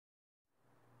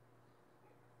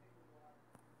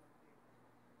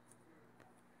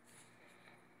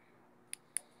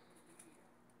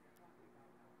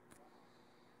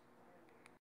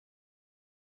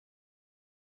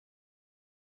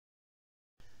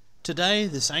Today,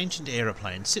 this ancient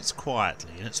aeroplane sits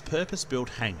quietly in its purpose-built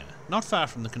hangar not far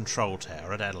from the control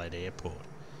tower at Adelaide Airport.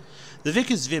 The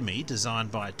Vickers Vimy,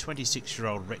 designed by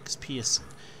 26-year-old Rex Pearson,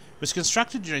 was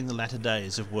constructed during the latter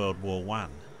days of World War I,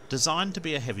 designed to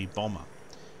be a heavy bomber.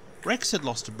 Rex had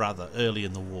lost a brother early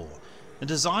in the war and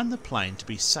designed the plane to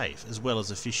be safe as well as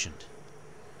efficient.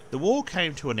 The war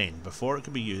came to an end before it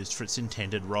could be used for its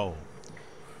intended role.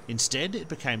 Instead, it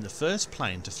became the first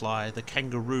plane to fly the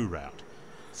kangaroo route,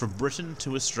 from Britain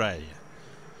to Australia,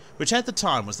 which at the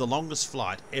time was the longest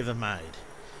flight ever made,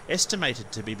 estimated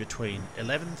to be between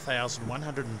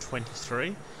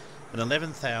 11,123 and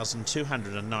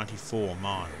 11,294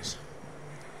 miles.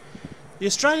 The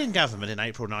Australian government in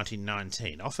April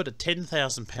 1919 offered a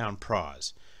 £10,000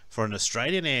 prize for an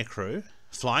Australian aircrew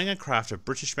flying a craft of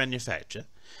British manufacture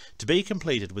to be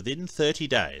completed within 30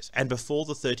 days and before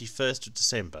the 31st of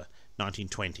December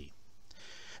 1920.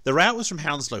 The route was from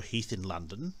Hounslow Heath in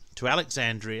London to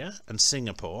Alexandria and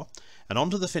Singapore and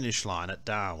onto the finish line at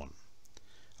Darwin.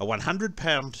 A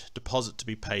 £100 deposit to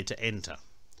be paid to enter.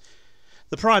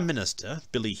 The Prime Minister,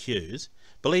 Billy Hughes,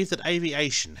 believed that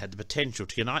aviation had the potential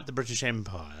to unite the British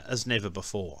Empire as never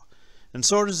before, and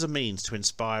saw it as a means to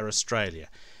inspire Australia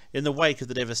in the wake of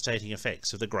the devastating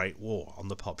effects of the Great War on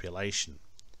the population.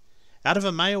 Out of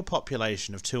a male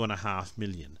population of 2.5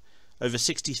 million, over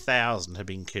 60,000 had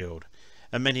been killed,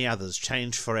 and many others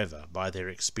changed forever by their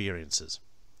experiences.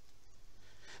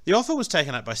 The offer was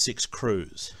taken up by 6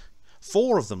 crews,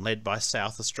 4 of them led by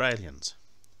South Australians.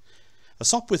 A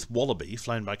Sopwith Wallaby,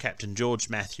 flown by Captain George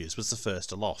Matthews, was the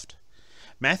first aloft.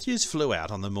 Matthews flew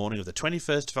out on the morning of the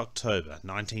 21st of October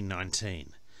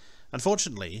 1919.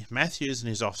 Unfortunately, Matthews and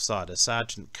his offsider,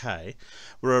 Sergeant K,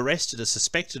 were arrested as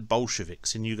suspected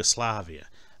Bolsheviks in Yugoslavia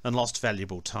and lost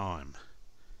valuable time.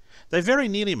 They very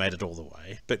nearly made it all the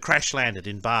way, but crash-landed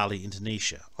in Bali,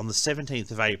 Indonesia on the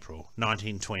 17th of April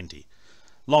 1920,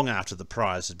 long after the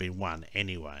prize had been won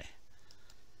anyway.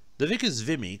 The Vickers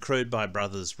Vimy, crewed by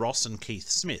brothers Ross and Keith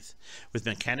Smith, with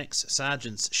mechanics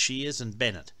Sergeants Shears and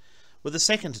Bennett, were the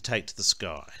second to take to the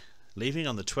sky, leaving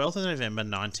on the 12th of November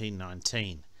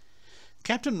 1919.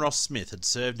 Captain Ross Smith had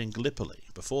served in Gallipoli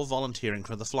before volunteering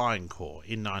for the Flying Corps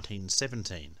in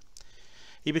 1917.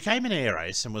 He became an air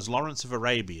ace and was Lawrence of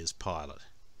Arabia's pilot.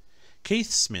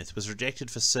 Keith Smith was rejected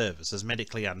for service as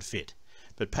medically unfit,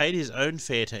 but paid his own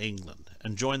fare to England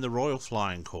and joined the Royal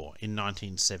Flying Corps in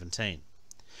 1917.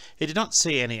 He did not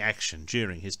see any action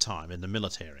during his time in the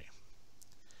military.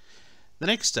 The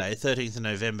next day, 13th of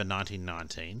November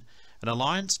 1919, an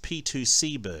Alliance P-2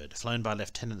 Seabird, flown by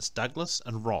Lieutenants Douglas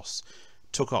and Ross,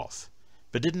 took off,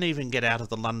 but didn't even get out of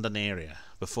the London area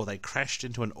before they crashed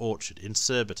into an orchard in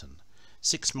Surbiton,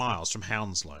 6 miles from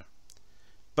Hounslow.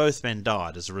 Both men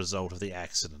died as a result of the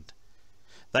accident.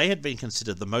 They had been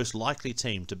considered the most likely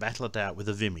team to battle it out with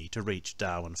the Vimy to reach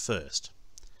Darwin first.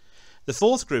 The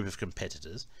fourth group of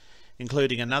competitors,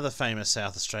 including another famous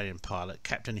South Australian pilot,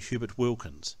 Captain Hubert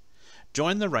Wilkins,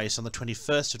 joined the race on the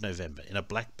 21st of November in a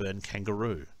Blackburn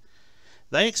Kangaroo.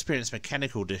 They experienced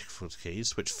mechanical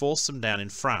difficulties which forced them down in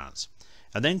France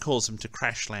and then caused them to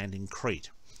crash land in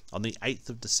Crete on the 8th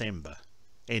of December,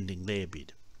 ending their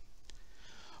bid.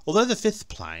 Although the fifth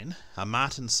plane, a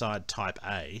Martinside Type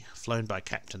A, flown by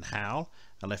Captain Howell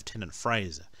and Lieutenant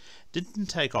Fraser, didn't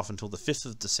take off until the 5th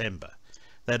of December,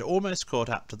 they had almost caught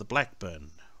up to the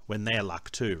Blackburn when their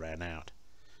luck too ran out.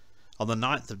 On the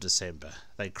 9th of December,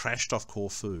 they crashed off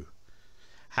Corfu.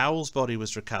 Howell's body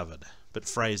was recovered, but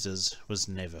Fraser's was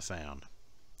never found.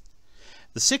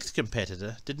 The sixth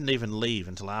competitor didn't even leave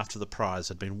until after the prize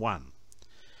had been won.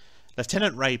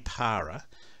 Lieutenant Ray Parra,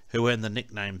 who earned the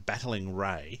nickname Battling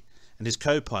Ray, and his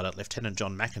co-pilot Lieutenant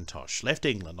John McIntosh left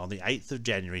England on the 8th of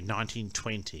January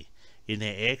 1920 in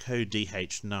their Airco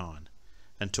DH-9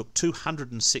 and took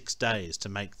 206 days to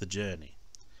make the journey.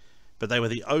 But they were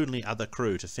the only other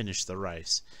crew to finish the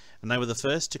race, and they were the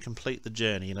first to complete the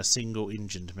journey in a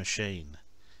single-engined machine.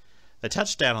 They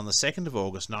touched down on the 2nd of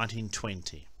August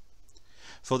 1920.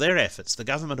 For their efforts, the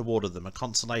government awarded them a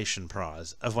consolation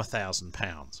prize of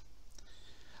 £1,000.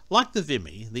 Like the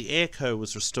Vimy, the Airco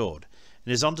was restored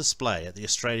and is on display at the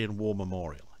Australian War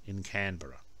Memorial in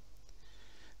Canberra.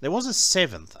 There was a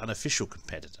seventh unofficial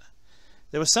competitor.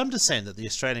 There was some dissent that the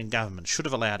Australian government should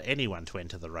have allowed anyone to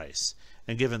enter the race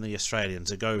and given the Australians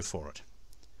a go for it.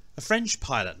 A French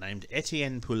pilot named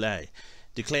Etienne Poulet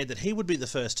declared that he would be the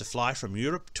first to fly from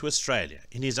Europe to Australia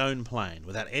in his own plane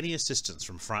without any assistance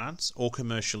from France or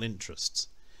commercial interests.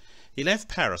 He left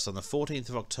Paris on the 14th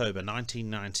of October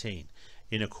 1919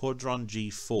 in a Caudron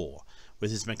G4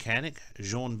 with his mechanic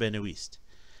Jean Benoist.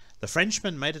 The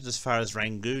Frenchman made it as far as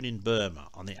Rangoon in Burma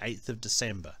on the 8th of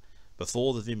December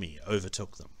before the Vimy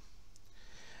overtook them.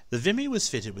 The Vimy was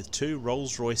fitted with two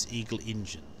Rolls-Royce Eagle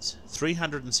engines,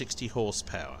 360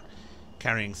 horsepower,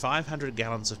 carrying 500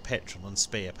 gallons of petrol and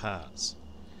spare parts.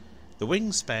 The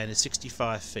wingspan is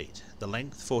 65 feet, the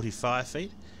length 45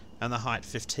 feet, and the height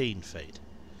 15 feet.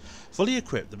 Fully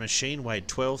equipped, the machine weighed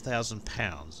 12,000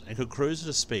 pounds and could cruise at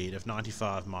a speed of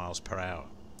 95 miles per hour.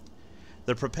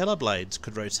 The propeller blades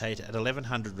could rotate at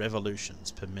 1100 revolutions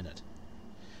per minute.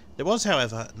 There was,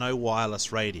 however, no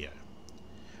wireless radio.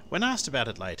 When asked about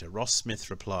it later, Ross Smith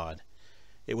replied,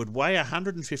 "It would weigh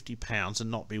 150 pounds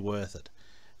and not be worth it.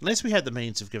 Unless we had the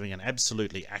means of giving an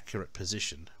absolutely accurate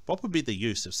position, what would be the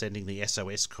use of sending the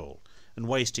SOS call and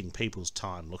wasting people's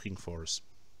time looking for us?"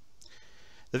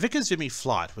 The Vickers Vimy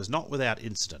flight was not without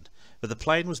incident, but the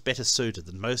plane was better suited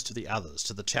than most of the others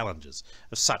to the challenges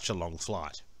of such a long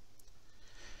flight.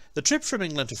 The trip from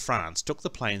England to France took the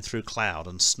plane through cloud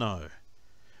and snow.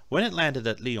 When it landed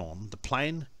at Lyon, the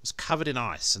plane was covered in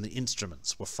ice and the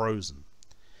instruments were frozen.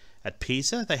 At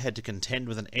Pisa, they had to contend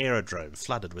with an aerodrome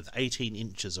flooded with 18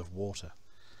 inches of water.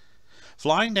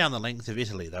 Flying down the length of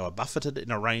Italy, they were buffeted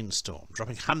in a rainstorm,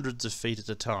 dropping hundreds of feet at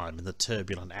a time in the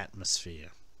turbulent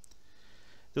atmosphere.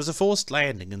 There was a forced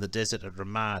landing in the desert at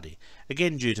Ramadi,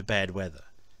 again due to bad weather,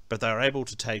 but they were able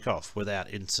to take off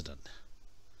without incident.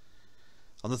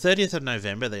 On the 30th of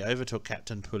November, they overtook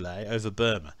Captain Poulet over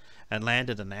Burma and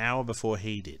landed an hour before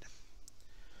he did.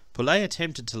 Poulet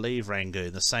attempted to leave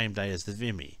Rangoon the same day as the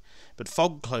Vimy, but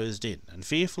fog closed in, and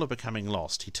fearful of becoming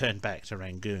lost, he turned back to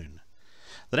Rangoon.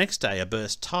 The next day a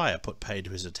burst tyre put paid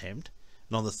to his attempt,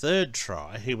 and on the third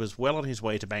try he was well on his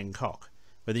way to Bangkok,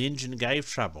 where the engine gave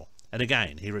trouble, and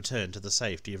again he returned to the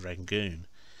safety of Rangoon.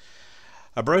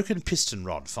 A broken piston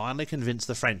rod finally convinced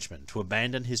the Frenchman to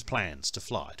abandon his plans to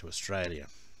fly to Australia.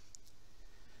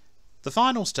 The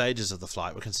final stages of the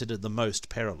flight were considered the most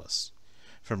perilous.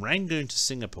 From Rangoon to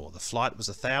Singapore, the flight was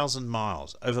 1,000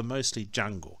 miles over mostly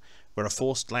jungle, where a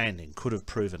forced landing could have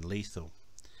proven lethal.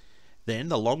 Then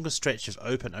the longest stretch of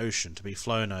open ocean to be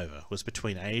flown over was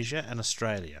between Asia and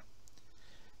Australia.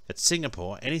 At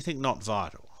Singapore, anything not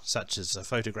vital, such as a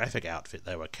photographic outfit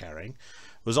they were carrying,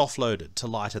 was offloaded to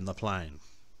lighten the plane.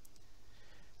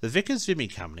 The Vickers Vimy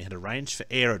Company had arranged for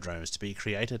aerodromes to be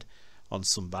created on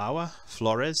Sumbawa,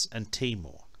 Flores and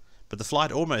Timor, but the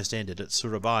flight almost ended at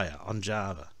Surabaya on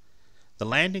Java. The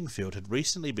landing field had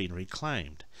recently been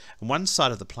reclaimed, and one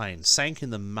side of the plane sank in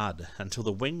the mud until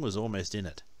the wing was almost in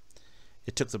it.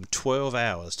 It took them 12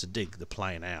 hours to dig the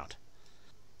plane out.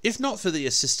 If not for the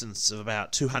assistance of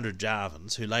about 200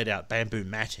 Javans who laid out bamboo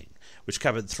matting, which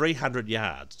covered 300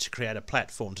 yards to create a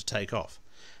platform to take off,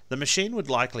 the machine would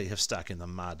likely have stuck in the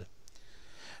mud.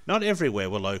 Not everywhere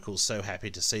were locals so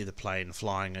happy to see the plane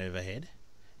flying overhead.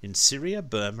 In Syria,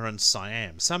 Burma and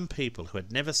Siam, some people who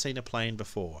had never seen a plane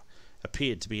before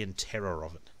appeared to be in terror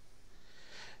of it.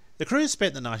 The crew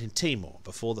spent the night in Timor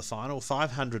before the final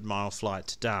 500-mile flight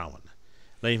to Darwin,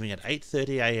 leaving at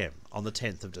 8:30 a.m. on the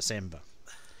 10th of December.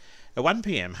 At 1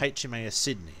 p.m, HMAS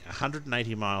Sydney,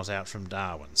 180 miles out from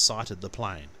Darwin, sighted the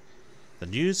plane. The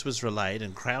news was relayed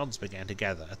and crowds began to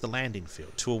gather at the landing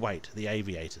field to await the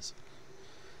aviators.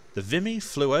 The Vimy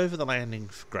flew over the landing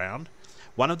ground,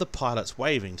 one of the pilots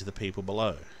waving to the people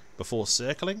below, before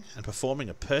circling and performing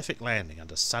a perfect landing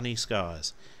under sunny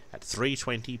skies at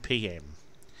 3:20 p.m.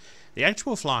 The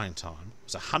actual flying time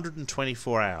was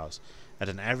 124 hours at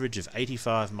an average of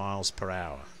 85 miles per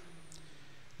hour.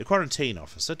 The quarantine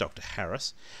officer, Dr.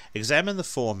 Harris, examined the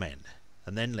 4 men,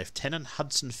 and then Lieutenant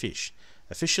Hudson Fish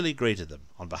officially greeted them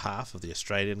on behalf of the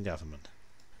Australian government.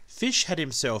 Fish had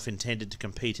himself intended to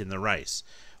compete in the race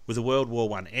with a World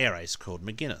War I air ace called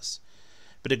McGuinness,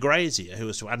 but a grazier who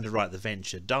was to underwrite the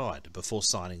venture died before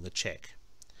signing the cheque.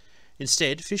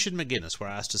 Instead, Fish and McGuinness were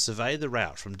asked to survey the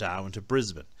route from Darwin to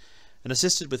Brisbane and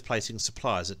assisted with placing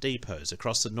supplies at depots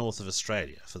across the north of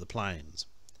Australia for the planes.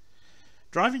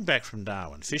 Driving back from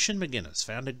Darwin, Fish and McGuinness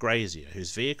found a grazier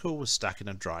whose vehicle was stuck in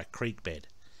a dry creek bed.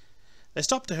 They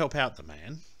stopped to help out the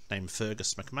man, named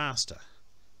Fergus McMaster.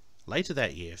 Later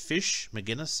that year, Fish,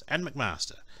 McGuinness and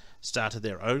McMaster started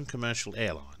their own commercial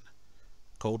airline,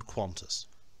 called Qantas.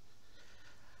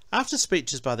 After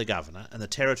speeches by the governor and the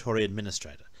territory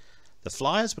administrator, the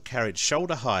flyers were carried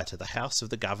shoulder high to the house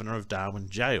of the governor of Darwin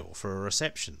Jail for a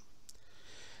reception.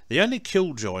 The only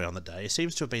killjoy on the day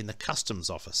seems to have been the customs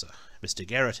officer, Mr.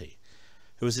 Geraghty,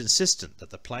 who was insistent that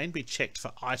the plane be checked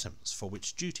for items for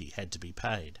which duty had to be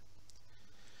paid.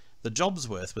 The job's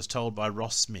worth was told by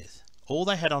Ross Smith. All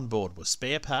they had on board were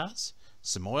spare parts,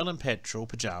 some oil and petrol,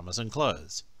 pyjamas and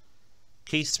clothes.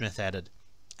 Keith Smith added,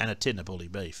 and a tin of bully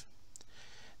beef.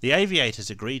 The aviators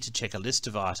agreed to check a list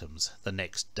of items the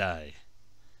next day.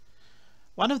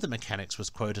 One of the mechanics was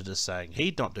quoted as saying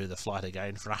he'd not do the flight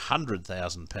again for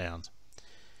 £100,000.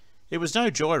 It was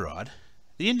no joyride.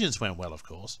 The engines went well, of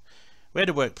course. We had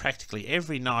to work practically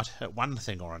every night at one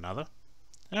thing or another.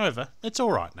 However, it's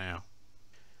all right now.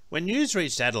 When news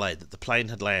reached Adelaide that the plane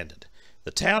had landed, the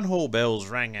town hall bells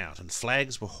rang out and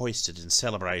flags were hoisted in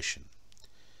celebration.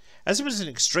 As it was an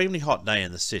extremely hot day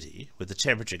in the city, with the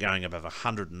temperature going above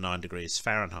 109 degrees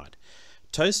Fahrenheit,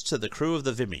 toasts to the crew of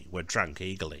the Vimy were drunk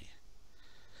eagerly.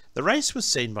 The race was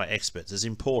seen by experts as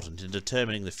important in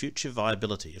determining the future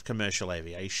viability of commercial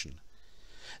aviation.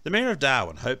 The Mayor of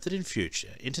Darwin hoped that in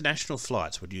future international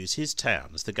flights would use his town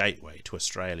as the gateway to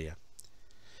Australia.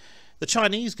 The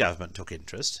Chinese government took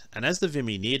interest, and as the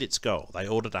Vimy neared its goal, they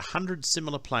ordered 100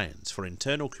 similar planes for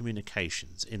internal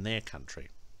communications in their country.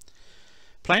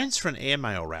 Plans for an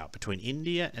airmail route between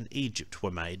India and Egypt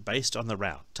were made based on the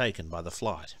route taken by the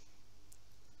flight.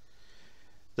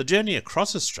 The journey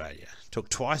across Australia took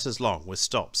twice as long, with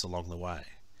stops along the way.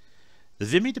 The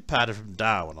Vimy departed from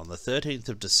Darwin on the 13th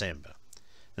of December,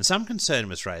 and some concern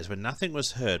was raised when nothing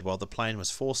was heard while the plane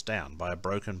was forced down by a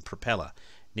broken propeller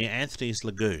near Anthony's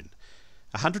Lagoon,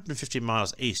 150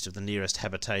 miles east of the nearest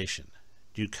habitation,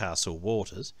 Newcastle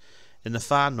Waters, in the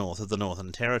far north of the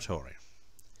Northern Territory.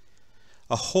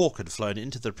 A hawk had flown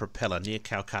into the propeller near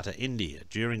Calcutta, India,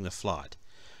 during the flight,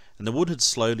 and the wood had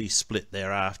slowly split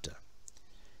thereafter.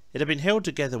 It had been held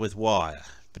together with wire,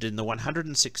 but in the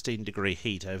 116-degree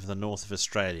heat over the north of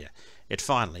Australia, it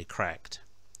finally cracked.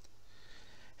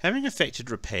 Having effected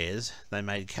repairs, they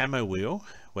made Camowheel,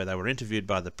 where they were interviewed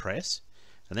by the press,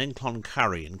 and then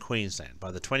Cloncurry in Queensland by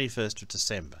the 21st of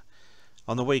December,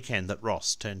 on the weekend that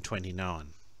Ross turned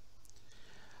 29.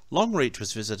 Longreach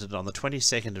was visited on the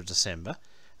 22nd of December,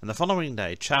 and the following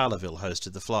day Charleville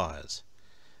hosted the flyers.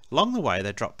 Along the way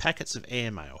they dropped packets of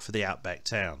airmail for the outback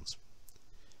towns.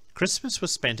 Christmas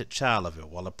was spent at Charleville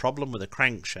while a problem with a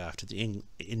crankshaft of the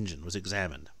engine was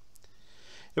examined.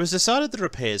 It was decided that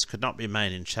repairs could not be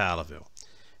made in Charleville,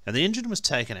 and the engine was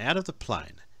taken out of the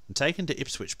plane and taken to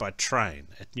Ipswich by train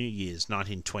at New Year's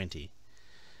 1920.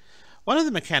 One of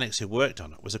the mechanics who worked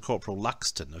on it was a Corporal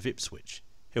Luxton of Ipswich,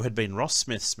 who had been Ross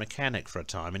Smith's mechanic for a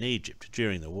time in Egypt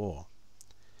during the war.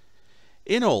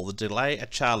 In all, the delay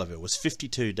at Charleville was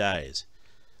 52 days,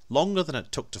 longer than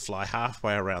it took to fly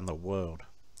halfway around the world.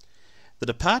 The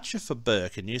departure for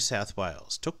Bourke in New South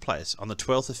Wales took place on the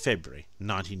 12th of February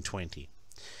 1920.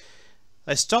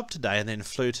 They stopped today and then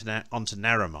flew on to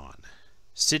Narromine.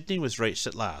 Sydney was reached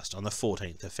at last on the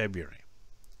 14th of February.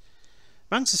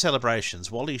 Amongst the celebrations,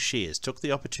 Wally Shears took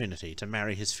the opportunity to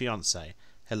marry his fiancée,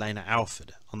 Helena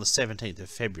Alford, on the 17th of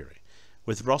February,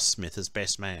 with Ross Smith as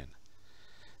best man.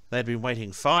 They had been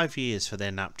waiting 5 years for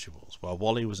their nuptials, while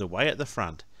Wally was away at the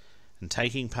front and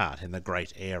taking part in the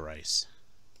great air race.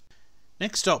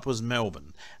 Next stop was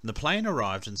Melbourne, and the plane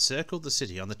arrived and circled the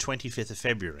city on the 25th of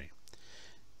February.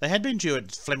 They had been due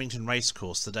at Flemington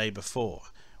Racecourse the day before,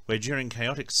 where during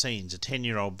chaotic scenes a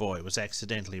 10-year-old boy was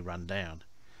accidentally run down.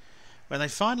 When they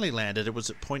finally landed, it was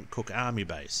at Point Cook Army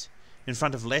Base, in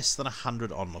front of less than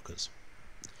 100 onlookers.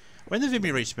 When the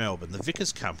Vimy reached Melbourne, the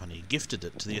Vickers Company gifted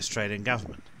it to the Australian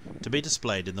government, to be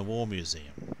displayed in the War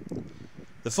Museum.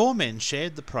 The four men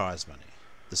shared the prize money.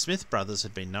 The Smith brothers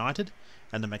had been knighted,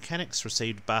 and the mechanics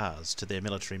received bars to their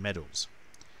military medals.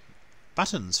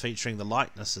 Buttons featuring the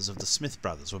likenesses of the Smith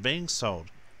brothers were being sold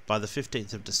by the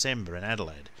 15th of December in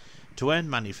Adelaide to earn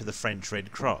money for the French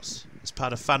Red Cross as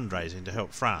part of fundraising to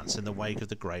help France in the wake of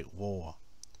the Great War.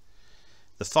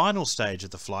 The final stage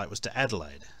of the flight was to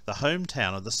Adelaide, the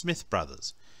hometown of the Smith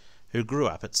brothers, who grew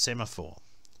up at Semaphore.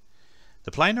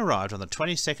 The plane arrived on the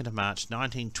 22nd of March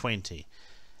 1920,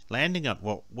 landing at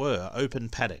what were open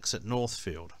paddocks at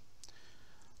Northfield.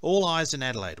 All eyes in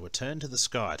Adelaide were turned to the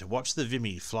sky to watch the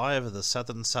Vimy fly over the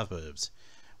southern suburbs,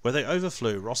 where they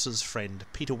overflew Ross's friend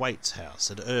Peter Waite's house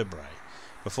at Urbray,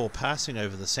 before passing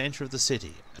over the centre of the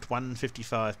city at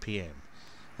 1:55 p.m,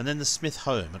 and then the Smith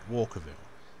home at Walkerville,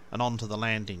 and on to the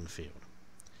landing field.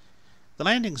 The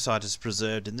landing site is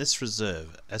preserved in this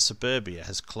reserve as suburbia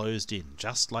has closed in,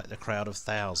 just like the crowd of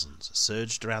thousands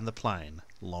surged around the plane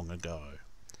long ago.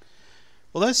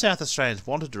 Although South Australians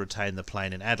wanted to retain the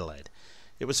plane in Adelaide,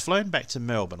 it was flown back to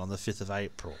Melbourne on the 5th of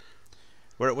April,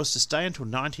 where it was to stay until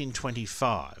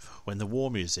 1925, when the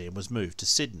War Museum was moved to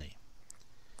Sydney.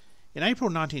 In April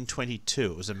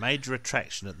 1922 it was a major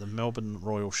attraction at the Melbourne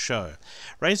Royal Show,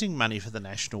 raising money for the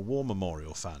National War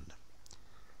Memorial Fund.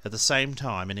 At the same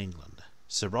time in England,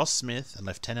 Sir Ross Smith and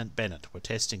Lieutenant Bennett were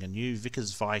testing a new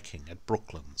Vickers Viking at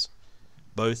Brooklands.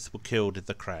 Both were killed in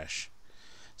the crash.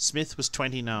 Smith was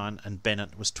 29 and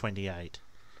Bennett was 28.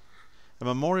 A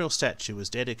memorial statue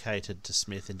was dedicated to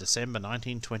Smith in December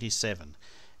 1927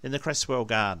 in the Cresswell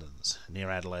Gardens near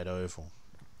Adelaide Oval.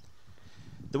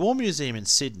 The War Museum in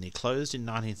Sydney closed in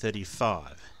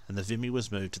 1935 and the Vimy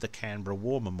was moved to the Canberra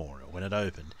War Memorial when it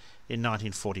opened in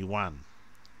 1941.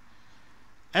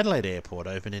 Adelaide Airport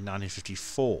opened in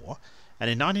 1954 and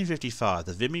in 1955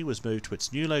 the Vimy was moved to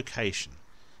its new location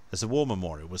as the War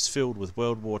Memorial was filled with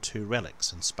World War II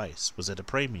relics and space was at a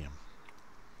premium.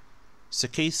 Sir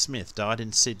Keith Smith died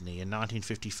in Sydney in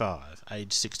 1955,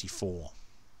 aged 64.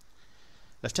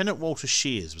 Lieutenant Walter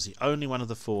Shears was the only one of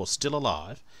the four still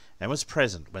alive and was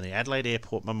present when the Adelaide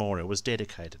Airport Memorial was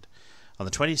dedicated on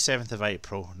the 27th of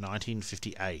April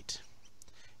 1958.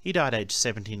 He died aged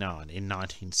 79 in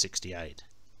 1968.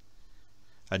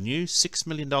 A new $6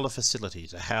 million facility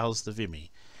to house the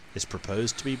Vimy is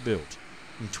proposed to be built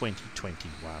in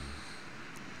 2021.